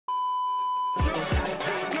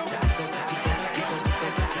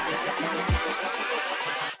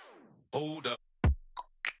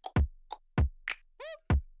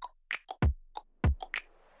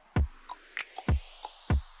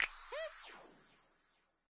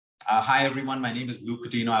Hi, everyone. My name is Luke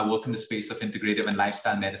Coutinho. I work in the space of integrative and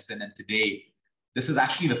lifestyle medicine. And today, this is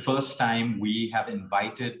actually the first time we have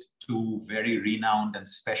invited two very renowned and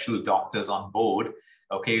special doctors on board.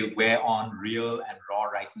 Okay, we're on Real and Raw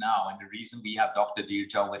right now. And the reason we have Dr.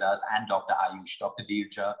 Dheerja with us and Dr. Aayush. Dr.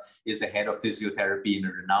 Dheerja is the head of physiotherapy in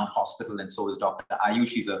a renowned hospital. And so is Dr.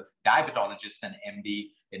 Aayush. He's a diabetologist and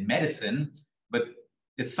MD in medicine. But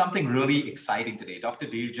it's something really exciting today. Dr.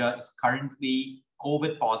 Dheerja is currently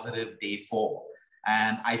COVID positive day 4.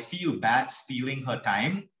 And I feel bad stealing her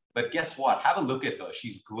time, but guess what? Have a look at her.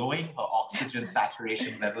 She's glowing. Her oxygen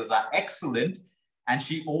saturation levels are excellent. And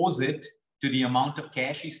she owes it to the amount of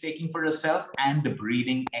care she's taking for herself and the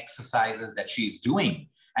breathing exercises that she's doing.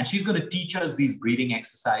 And she's going to teach us these breathing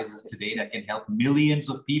exercises today that can help millions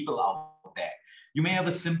of people out there. You may have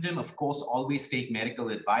a symptom, of course, always take medical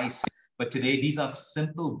advice. But today, these are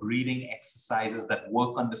simple breathing exercises that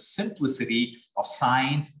work on the simplicity of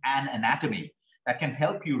science and anatomy that can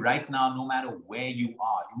help you right now, no matter where you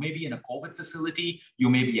are. You may be in a COVID facility, you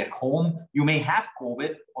may be at home, you may have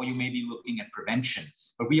COVID, or you may be looking at prevention.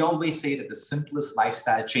 But we always say that the simplest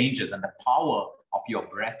lifestyle changes and the power of your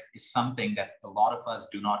breath is something that a lot of us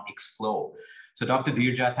do not explore. So Dr.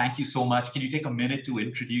 Dheerja, thank you so much. Can you take a minute to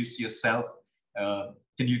introduce yourself?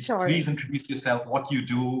 Can you please introduce yourself, what you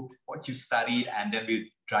do, what you studied, and then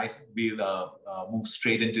we'll move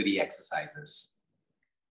straight into the exercises.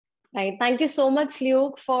 Right. Thank you so much,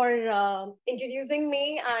 Luke, for introducing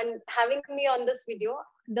me and having me on this video.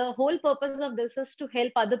 The whole purpose of this is to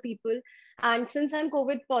help other people. And since I'm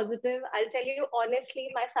COVID positive, I'll tell you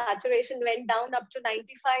honestly, my saturation went down up to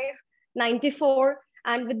 95, 94.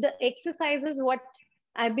 And with the exercises, what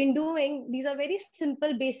I've been doing, these are very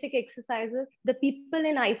simple, basic exercises. The people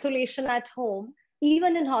in isolation at home,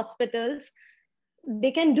 even in hospitals,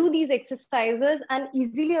 they can do these exercises, and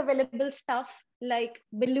easily available stuff like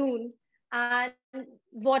balloon and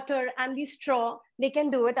water and the straw, they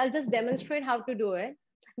can do it. I'll just demonstrate how to do it.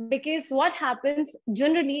 Because what happens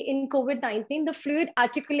generally in COVID-19, the fluid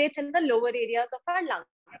articulates in the lower areas of our lungs.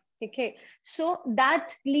 Okay, so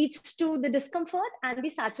that leads to the discomfort and the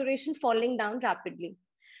saturation falling down rapidly.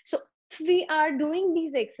 So if we are doing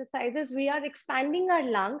these exercises, we are expanding our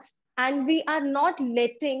lungs and we are not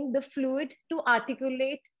letting the fluid to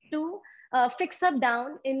articulate, to fix up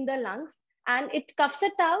down in the lungs, and it cuffs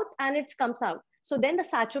it out and it comes out. So then the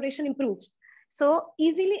saturation improves. So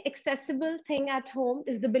easily accessible thing at home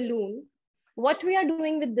is the balloon. What we are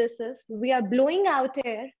doing with this is we are blowing out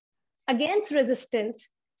air against resistance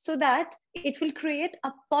so that it will create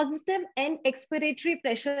a positive and expiratory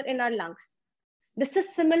pressure in our lungs. This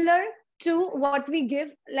is similar to what we give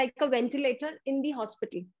like a ventilator in the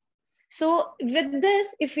hospital. So with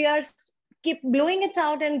this, if we are keep blowing it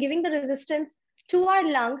out and giving the resistance to our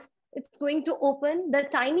lungs, it's going to open the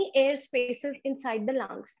tiny air spaces inside the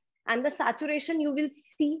lungs. And the saturation, you will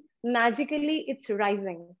see magically it's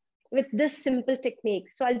rising with this simple technique.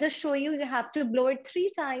 So I'll just show you, you have to blow it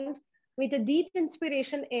 3 times with a deep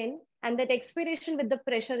inspiration in and that expiration with the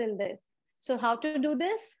pressure in this. So how to do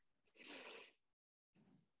this?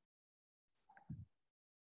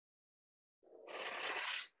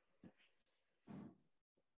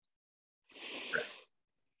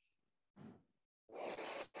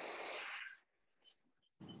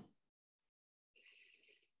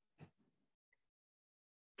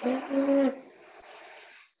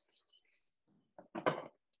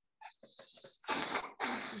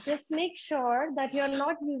 Just make sure that you're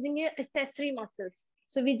not using your accessory muscles.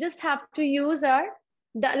 So we just have to use the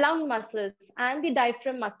lung muscles and the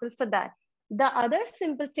diaphragm muscle for that. The other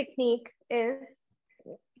simple technique is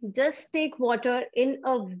just take water in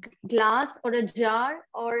a glass or a jar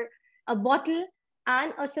or a bottle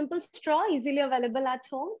and a simple straw easily available at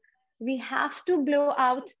home. We have to blow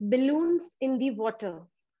out balloons in the water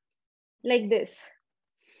like this.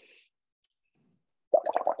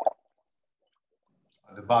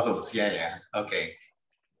 The bubbles, yeah, okay.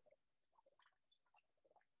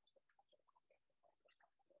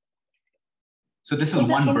 So this is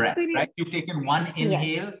one breath, right? You've taken one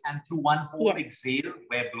inhale and through one whole exhale,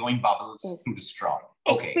 we're blowing bubbles through the straw.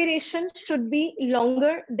 Okay. Expiration should be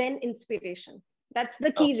longer than inspiration. That's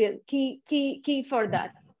the key for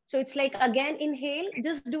that. So it's like, again, inhale,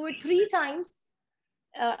 just do it 3 times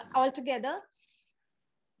all together.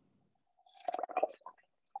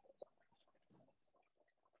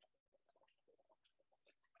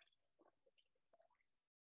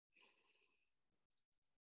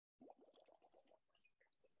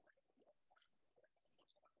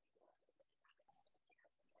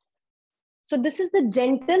 So this is the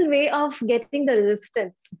gentle way of getting the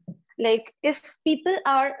resistance. Like if people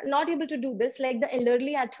are not able to do this, like the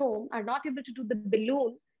elderly at home are not able to do the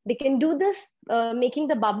balloon, they can do this, making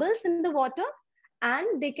the bubbles in the water,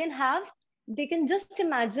 and they can just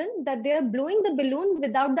imagine that they are blowing the balloon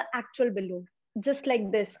without the actual balloon, just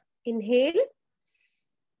like this. Inhale.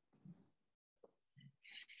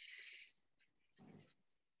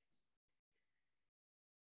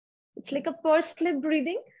 It's like a pursed lip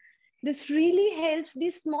breathing. This really helps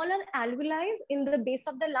these smaller alveoli in the base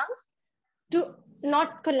of the lungs to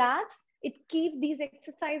not collapse. It keeps these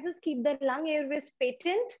exercises, keep the lung airways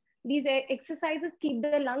patent. These exercises keep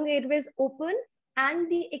the lung airways open,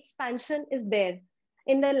 and the expansion is there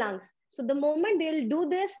in the lungs. So the moment they'll do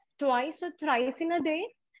this twice or thrice in a day,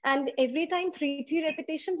 and every time three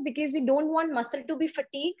repetitions, because we don't want muscle to be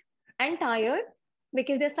fatigued and tired,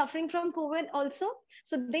 because they're suffering from COVID also.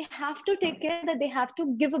 So they have to take care that they have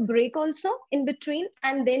to give a break also in between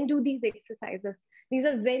and then do these exercises. These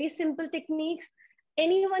are very simple techniques.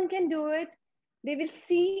 Anyone can do it. They will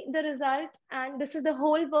see the result. And this is the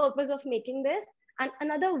whole purpose of making this. And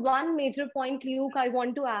another one major point, Luke, I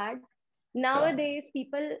want to add. Nowadays,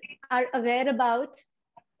 people are aware about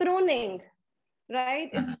proning, right?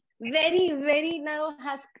 It's very now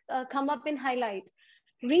has come up in highlight.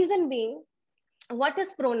 Reason being, what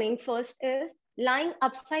is proning? First is lying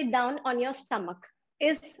upside down on your stomach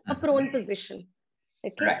is a prone position.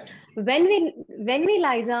 Okay. Right. When we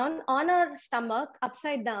lie down on our stomach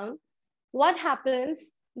upside down, what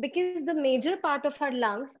happens? Because the major part of our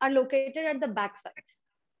lungs are located at the backside.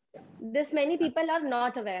 This many people are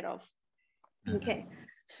not aware of. Okay.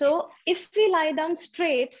 So if we lie down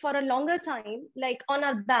straight for a longer time, like on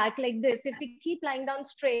our back, like this, if we keep lying down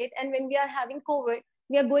straight, and when we are having COVID,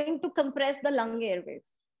 we are going to compress the lung airways.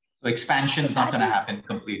 So expansion is not going to happen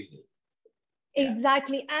completely.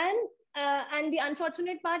 Exactly. And the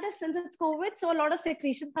unfortunate part is, since it's COVID, so a lot of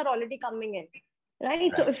secretions are already coming in,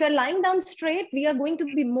 right? So if you're lying down straight, we are going to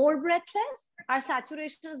be more breathless. Our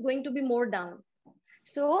saturation is going to be more down.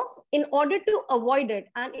 So in order to avoid it,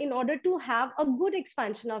 and in order to have a good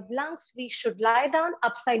expansion of lungs, we should lie down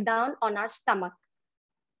upside down on our stomach.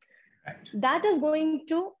 Right. That is going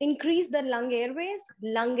to increase the lung airways,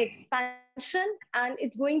 lung expansion, and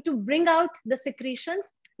it's going to bring out the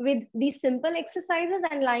secretions with these simple exercises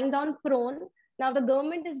and lying down prone. Now the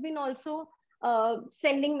government has been also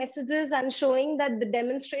sending messages and showing that the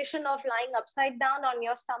demonstration of lying upside down on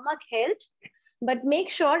your stomach helps. But make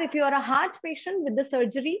sure, if you are a heart patient with the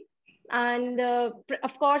surgery, and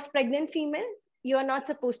of course, pregnant female, you are not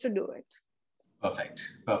supposed to do it. Perfect.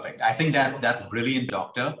 Perfect. I think that's brilliant,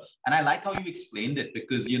 doctor. And I like how you explained it,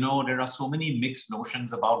 because, you know, there are so many mixed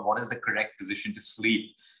notions about what is the correct position to sleep.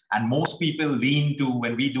 And most people lean to,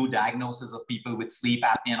 when we do diagnosis of people with sleep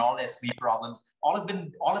apnea and all their sleep problems, all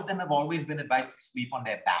of them have always been advised to sleep on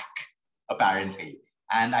their back, apparently.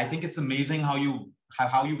 And I think it's amazing how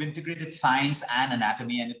you've integrated science and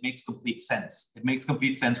anatomy, and it makes complete sense. It makes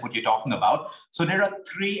complete sense what you're talking about. So there are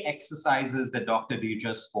 3 exercises that Dr. Dheerja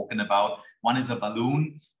has spoken about. One is a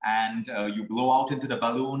balloon, and you blow out into the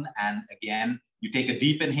balloon. And again, you take a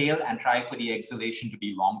deep inhale and try for the exhalation to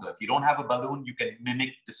be longer. If you don't have a balloon, you can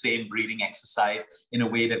mimic the same breathing exercise in a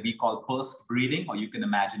way that we call pursed breathing, or you can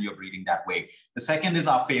imagine you're breathing that way. The second is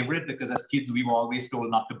our favorite, because as kids, we were always told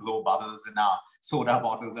not to blow bubbles in our soda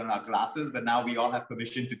bottles and our glasses, but now we all have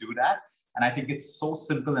permission to do that. And I think it's so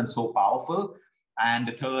simple and so powerful. And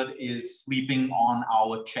the third is sleeping on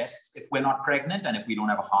our chests if we're not pregnant, and if we don't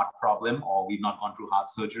have a heart problem or we've not gone through heart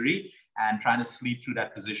surgery, and trying to sleep through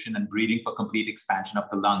that position and breathing for complete expansion of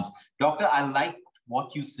the lungs. Doctor, I like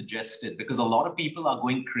what you suggested, because a lot of people are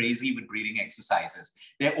going crazy with breathing exercises.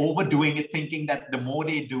 They're overdoing it, thinking that the more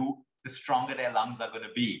they do, the stronger their lungs are going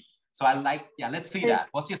to be. So I like, let's see that.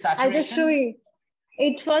 What's your saturation? I'll just show you.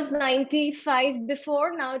 It was 95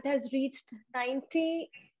 before, now it has reached 99.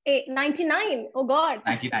 Oh God.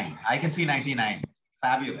 99. I can see 99.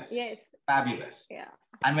 Fabulous. Yes. Fabulous. Yeah.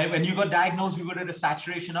 And when you got diagnosed, you were at a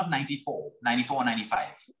saturation of 94 or 95.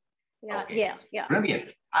 Yeah. Okay. Yeah. Brilliant.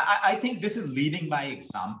 I think this is leading by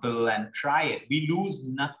example, and try it. We lose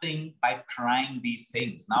nothing by trying these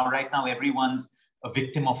things. Right now, everyone's a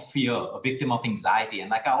victim of fear, a victim of anxiety. And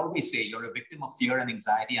like I always say, you're a victim of fear and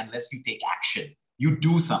anxiety unless you take action. You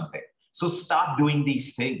do something. So start doing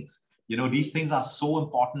these things. You know, these things are so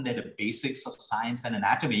important. They're the basics of science and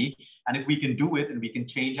anatomy. And if we can do it, and we can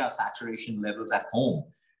change our saturation levels at home.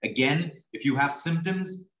 Again, if you have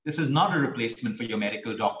symptoms, this is not a replacement for your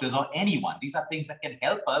medical doctors or anyone. These are things that can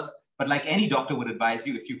help us. But like any doctor would advise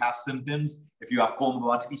you, if you have symptoms, if you have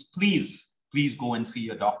comorbidities, please go and see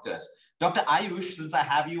your doctors. Dr. Aayush, since I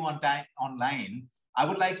have you online, I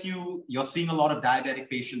would like you're seeing a lot of diabetic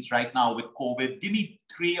patients right now with COVID. Give me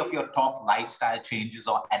 3 of your top lifestyle changes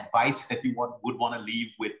or advice that you would want to leave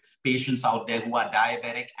with patients out there who are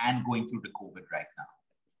diabetic and going through the COVID right now.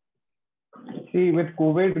 See, with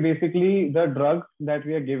COVID, basically the drugs that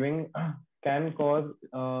we are giving can cause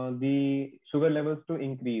the sugar levels to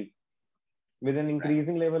increase. With an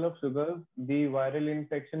increasing level of sugar, the viral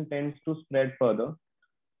infection tends to spread further.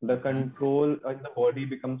 The control in the body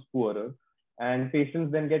becomes poorer. And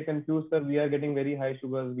patients then get confused, sir, we are getting very high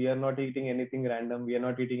sugars. We are not eating anything random. We are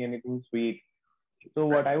not eating anything sweet. So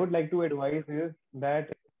what I would like to advise is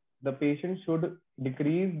that the patient should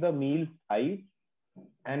decrease the meal size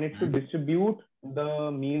and it should distribute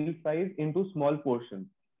the meal size into small portions.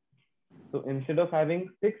 So instead of having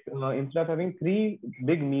 3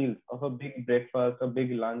 big meals of a big breakfast, a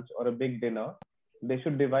big lunch, or a big dinner, they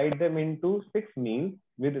should divide them into 6 meals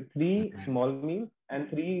with 3 small meals and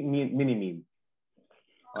 3 mini meals.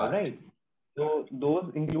 All right. So those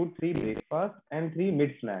include 3 breakfasts and 3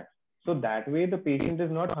 mid snacks. So that way the patient is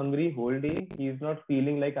not hungry whole day. He is not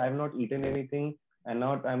feeling like I have not eaten anything and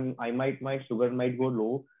my sugar might go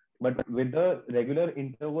low. But with the regular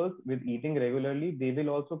intervals, with eating regularly, they will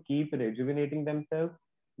also keep rejuvenating themselves.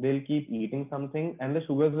 They'll keep eating something and the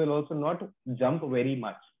sugars will also not jump very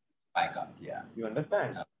much. Spike up, yeah. You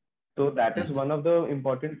understand? So that is one of the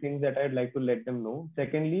important things that I'd like to let them know.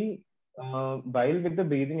 Secondly, while with the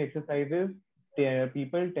breathing exercises,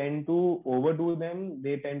 people tend to overdo them.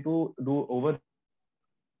 They tend to do over.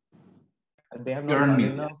 They have not done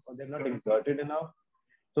enough or they've not exerted enough.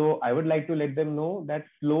 So I would like to let them know that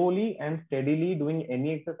slowly and steadily doing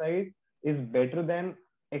any exercise is better than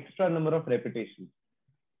extra number of repetitions.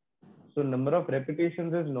 So number of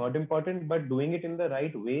repetitions is not important, but doing it in the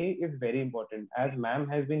right way is very important. As ma'am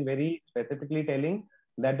has been very specifically telling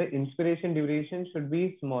that the inspiration duration should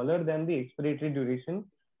be smaller than the expiratory duration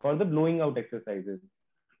for the blowing out exercises.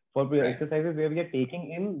 For exercises where we are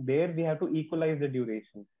taking in, there we have to equalize the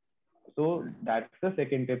duration. So that's the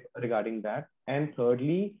second tip regarding that. And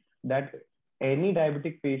thirdly, that any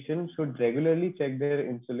diabetic patient should regularly check their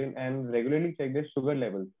insulin and regularly check their sugar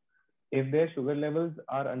levels. If their sugar levels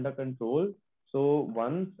are under control, so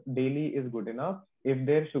once daily is good enough. If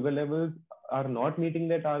their sugar levels are not meeting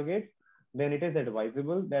their targets, then it is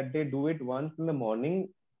advisable that they do it once in the morning,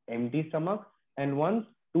 empty stomach, and once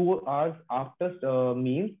 2 hours after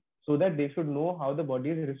meals, so that they should know how the body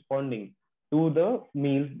is responding to the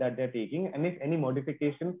meals that they're taking and if any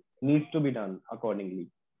modification needs to be done accordingly.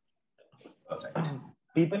 Perfect.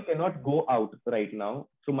 People cannot go out right now.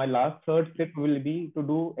 So my last third tip will be to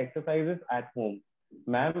do exercises at home.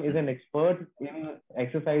 Ma'am is an expert in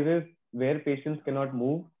exercises where patients cannot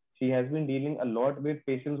move. She has been dealing a lot with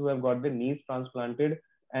patients who have got their knees transplanted.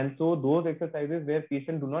 And so those exercises where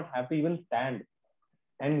patients do not have to even stand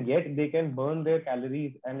and yet they can burn their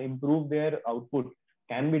calories and improve their output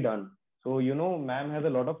can be done. So, you know, ma'am has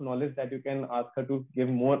a lot of knowledge that you can ask her to give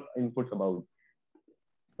more inputs about.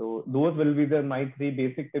 So those will be my 3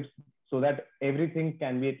 basic tips so that everything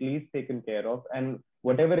can be at least taken care of. And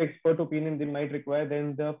whatever expert opinion they might require,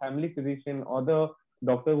 then the family physician or the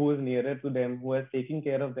doctor who is nearer to them, who is taking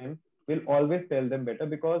care of them, will always tell them better,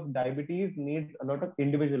 because diabetes needs a lot of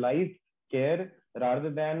individualized care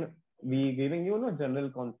rather than we giving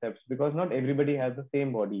general concepts, because not everybody has the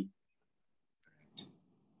same body.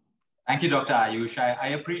 Thank you, Dr. Aayush. I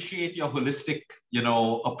appreciate your holistic,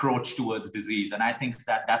 approach towards disease. And I think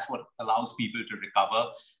that that's what allows people to recover.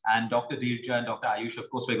 And Dr. Dheerja and Dr. Aayush, of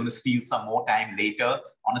course, we're going to steal some more time later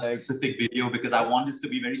on a specific video, because I want this to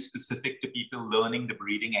be very specific to people learning the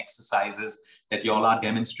breathing exercises that y'all are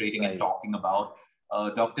demonstrating and talking about.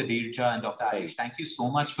 Dr. Dheerja and Dr. Aayush, thank you so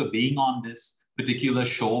much for being on this particular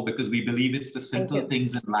show, because we believe it's the simple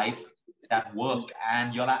things in life that work.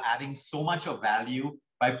 And y'all are adding so much of value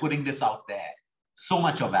by putting this out there, so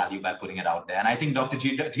much of value by putting it out there. And I think, Dr.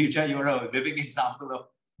 Dheerja, you're a living example of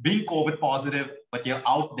being COVID positive, but you're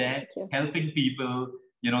out there helping people,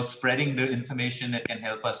 spreading the information that can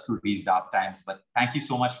help us through these dark times. But thank you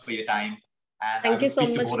so much for your time. And thank you so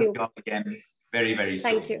much, to both of you again very, very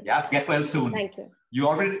soon. Thank you. Yeah, get well soon. Thank you. You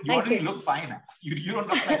already look fine. You don't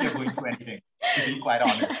look like you're going through anything, to be quite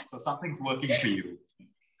honest. So something's working for you.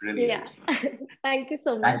 Brilliant. Yeah. Thank you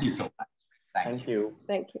so much. Thank you so much. Thank you.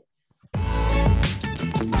 Thank you.